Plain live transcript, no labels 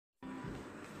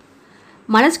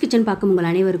Malar's kitchen பார்க்கும் உங்கள்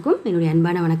அனைவருக்கும் என்னுடைய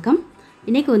அன்பான வணக்கம்.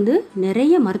 இன்றைக்கி வந்து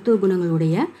நிறைய மருத்துவ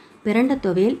குணங்களுடைய பிரண்டை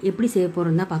துவையல் எப்படி செய்ய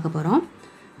போகிறோம்னு தான் பார்க்க போகிறோம்.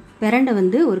 பிரண்டை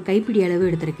வந்து ஒரு கைப்பிடி அளவு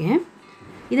எடுத்திருக்கேன்.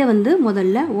 இதை வந்து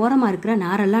முதல்ல ஓரமாக இருக்கிற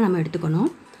நாரெல்லாம் நம்ம எடுத்துக்கணும்.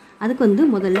 அதுக்கு வந்து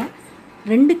முதல்ல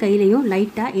 2 கையிலையும்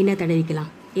லைட்டாக எண்ணெய் தடவிக்கலாம்.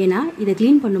 ஏன்னா இதை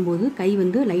க்ளீன் பண்ணும்போது கை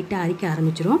வந்து லைட்டாக அரிக்க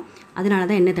ஆரம்பிச்சிடும். அதனால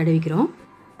தான் எண்ணெய் தடவிக்கிறோம்.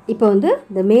 இப்போ வந்து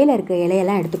இந்த மேலே இருக்கிற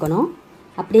இலையெல்லாம் எடுத்துக்கணும்.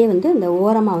 அப்படியே வந்து இந்த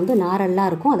ஓரமாக வந்து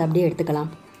நாரெல்லாம் இருக்கும், அதை அப்படியே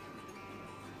எடுத்துக்கலாம்.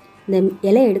 இந்த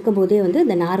இலையை எடுக்கும் போதே வந்து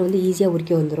இந்த நார் வந்து ஈஸியாக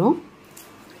உரிக்க வந்துடும்.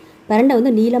 பிரண்டை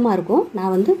வந்து நீளமாக இருக்கும்.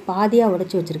 நான் வந்து பாதியாக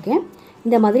உடைச்சி வச்சுருக்கேன்.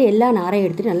 இந்த மாதிரி எல்லா நாரையும்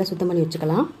எடுத்துகிட்டு நல்லா சுத்தம் பண்ணி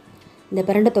வச்சுக்கலாம். இந்த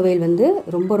பிரண்டை துவையல் வந்து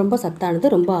ரொம்ப ரொம்ப சத்தானது,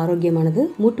 ரொம்ப ஆரோக்கியமானது.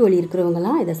 மூட்டு வலி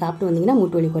இருக்கிறவங்கலாம் இதை சாப்பிட்டு வந்தீங்கன்னா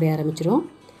மூட்டு வலி குறைய ஆரம்பிச்சிடும்.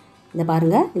 இந்த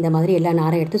பாருங்கள், இந்த மாதிரி எல்லா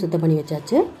நாரையும் எடுத்து சுத்தம் பண்ணி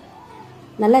வச்சாச்சு.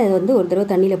 நல்லா இதை வந்து ஒரு தடவை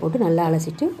தண்ணியில் போட்டு நல்லா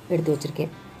அலசிட்டு எடுத்து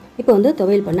வச்சுருக்கேன். இப்போ வந்து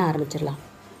துவையல் பண்ண ஆரம்பிச்சிடலாம்.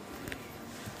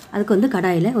 அதுக்கு வந்து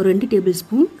கடாயில் ஒரு 2 டேபிள்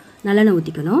ஸ்பூன் நல்லெண்ணெய்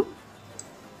ஊற்றிக்கணும்.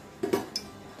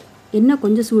 எண்ணெய்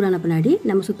கொஞ்சம் சூடான பின்னாடி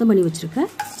நம்ம சுத்தம் பண்ணி வச்சுருக்க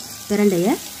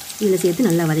பிரண்டையை இதில் சேர்த்து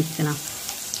நல்லா வதக்கிக்கலாம்.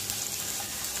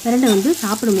 பிரண்டை வந்து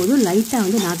சாப்பிடும்போது லைட்டாக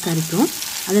வந்து நாக்கு அரிக்கும்.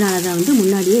 அதனால தான் வந்து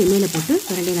முன்னாடியே எண்ணெயில் போட்டு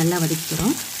பிரண்டையை நல்லா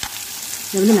வதக்கிக்கிறோம்.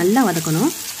 இதை வந்து நல்லா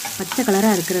வதக்கணும். பச்சை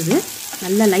கலராக இருக்கிறது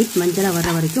நல்லா லைட் மஞ்சளாக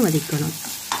வர்ற வரைக்கும் வதக்கணும்.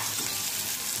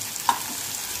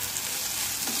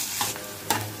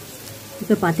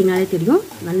 இப்போ பார்த்தீங்கனாலே தெரியும்,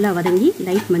 நல்லா வதங்கி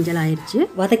லைட் மஞ்சள் ஆயிடுச்சு.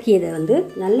 வதக்கியதை வந்து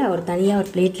நல்லா ஒரு தனியாக ஒரு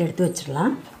பிளேட்டில் எடுத்து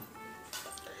வச்சிடலாம்.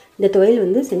 இந்த துவையல்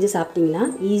வந்து செஞ்சு சாப்பிட்டிங்கன்னா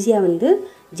ஈஸியாக வந்து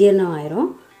ஜீரணம் ஆயிரும்.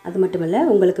 அது மட்டும் இல்லை,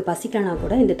 உங்களுக்கு பசிக்கலனா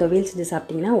கூட இந்த துவையல் செஞ்சு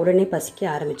சாப்பிட்டிங்கன்னா உடனே பசிக்க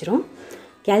ஆரம்பிச்சிடும்.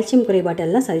 கால்சியம்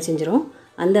குறைபாட்டெல்லாம் சரி செஞ்சிடும்.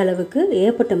 அந்த அளவுக்கு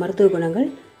ஏகப்பட்ட மருத்துவ குணங்கள்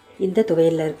இந்த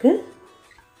துவையலில் இருக்குது.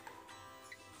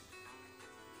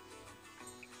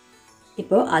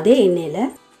 இப்போது அதே எண்ணெயில்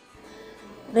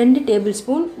 2 டேபிள்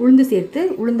ஸ்பூன் உளுந்து சேர்த்து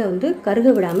உளுந்தை வந்து கருக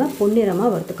விடாமல்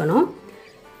பொன்னிறமாக வறுத்துக்கணும்.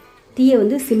 தீயை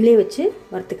வந்து சிம்லே வச்சு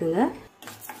வறுத்துக்குங்க.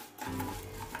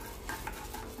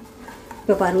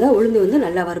 இப்போ பாருங்கள், உளுந்து வந்து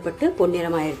நல்லா வறுபட்டு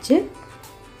பொன்னிறமாகிடுச்சு.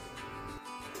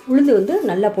 உளுந்து வந்து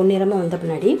நல்லா பொன்னிறமாக வந்த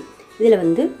பின்னாடி இதில்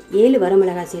வந்து 7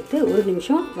 வரமிளகாய் சேர்த்து 1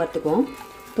 நிமிஷம் வறுத்துக்குவோம்.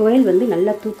 துவையல் வந்து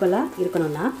நல்லா தூக்கலாக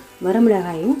இருக்கணும்னா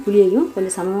வரமிளகாயும் புளியையும்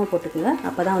கொஞ்சம் சமமாக போட்டுக்குங்க.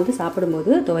 அப்போ தான் வந்து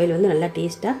சாப்பிடும்போது துவையல் வந்து நல்லா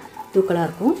டேஸ்ட்டாக தூக்கலாக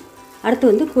இருக்கும். அடுத்து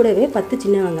வந்து கூடவே 10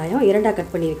 சின்ன வெங்காயம் 2ஆக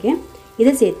கட் பண்ணியிருக்கேன்.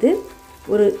 இதை சேர்த்து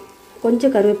ஒரு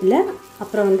கொஞ்சம் கருவேப்பிலை,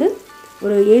 அப்புறம் வந்து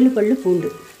ஒரு 7 பல்லு பூண்டு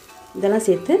இதெல்லாம்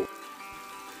சேர்த்து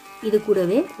இது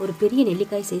கூடவே ஒரு பெரிய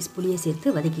நெல்லிக்காய் சைஸ் புளியை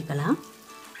சேர்த்து வதக்கிக்கலாம்.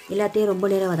 எல்லாத்தையும் ரொம்ப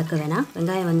நேரம் வதக்க வேணாம்.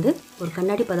 வெங்காயம் வந்து ஒரு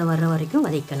கண்ணாடி பதம் வர்ற வரைக்கும்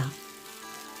வதக்கலாம்.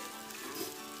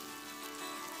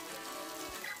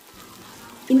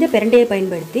 இந்த பிரண்டையை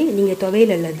பயன்படுத்தி நீங்கள்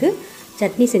துவையல் அல்லது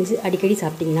சட்னி செஞ்சு அடிக்கடி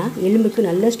சாப்பிட்டிங்கன்னா எலும்புக்கு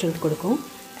நல்ல ஸ்ட்ரென்த் கொடுக்கும்.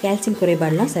 கால்சியம்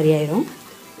குறைபாடெலாம் சரியாயிடும்.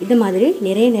 இது மாதிரி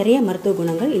நிறைய மருத்துவ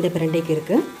குணங்கள் இந்த பிரண்டைக்கு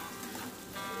இருக்குது.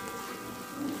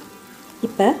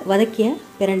 இப்போ வதக்கிய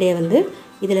பிரண்டையை வந்து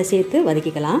இதில் சேர்த்து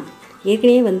வதக்கிக்கலாம்.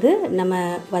 ஏற்கனவே வந்து நம்ம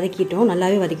வதக்கிட்டோம்,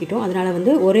 நல்லாவே வதக்கிட்டோம். அதனால்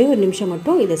வந்து ஒரே ஒரு நிமிஷம்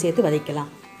மட்டும் இதை சேர்த்து வதக்கலாம்.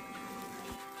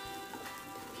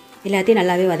 எல்லாத்தையும்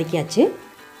நல்லாவே வதக்கியாச்சு.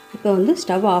 இப்போ வந்து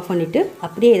ஸ்டவ் ஆஃப் பண்ணிவிட்டு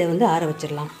அப்படியே இதை வந்து ஆற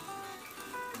வச்சிடலாம்.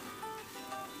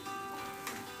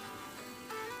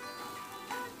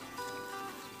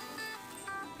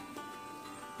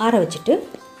 ஆற வச்சுட்டு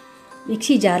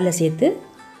மிக்ஸி ஜாரில் சேர்த்து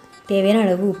தேவையான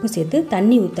அளவு உப்பு சேர்த்து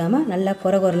தண்ணி ஊற்றாமல் நல்லா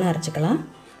கொரன்னு அரைச்சிக்கலாம்.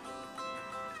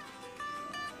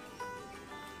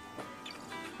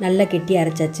 நல்லா கெட்டி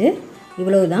அரைச்சாச்சு.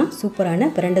 இவ்வளவு தான் சூப்பரான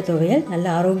பிரண்டை துவையல், நல்ல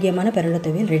ஆரோக்கியமான பிரண்டை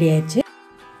துவையல் ரெடி ஆயிடுச்சு.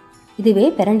 இதுவே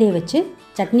பிரண்டையை வச்சு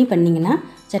சட்னி பண்ணிங்கன்னா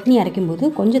சட்னி அரைக்கும்போது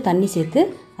கொஞ்சம் தண்ணி சேர்த்து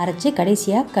அரைச்சி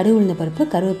கடைசியாக கடுகு உளுந்த பருப்பு,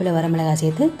 கருவேப்பிலை, வரமிளகாய்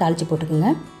சேர்த்து தாளித்து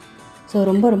போட்டுக்குங்க. ஸோ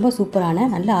ரொம்ப சூப்பரான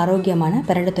நல்ல ஆரோக்கியமான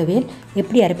பிரண்டை துவையல்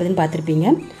எப்படி அரைப்பதுன்னு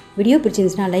பார்த்துருப்பீங்க. வீடியோ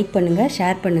பிடிச்சிருந்துச்சுன்னா லைக் பண்ணுங்கள்,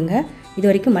 ஷேர் பண்ணுங்கள். இது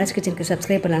வரைக்கும் மலர்ஸ் கிச்சனுக்கு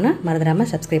சப்ஸ்கிரைப் பண்ணலான்னா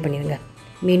மறந்துடாமல் சப்ஸ்கிரைப் பண்ணிடுங்க.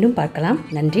 மீண்டும் பார்க்கலாம்.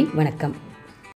 நன்றி, வணக்கம்.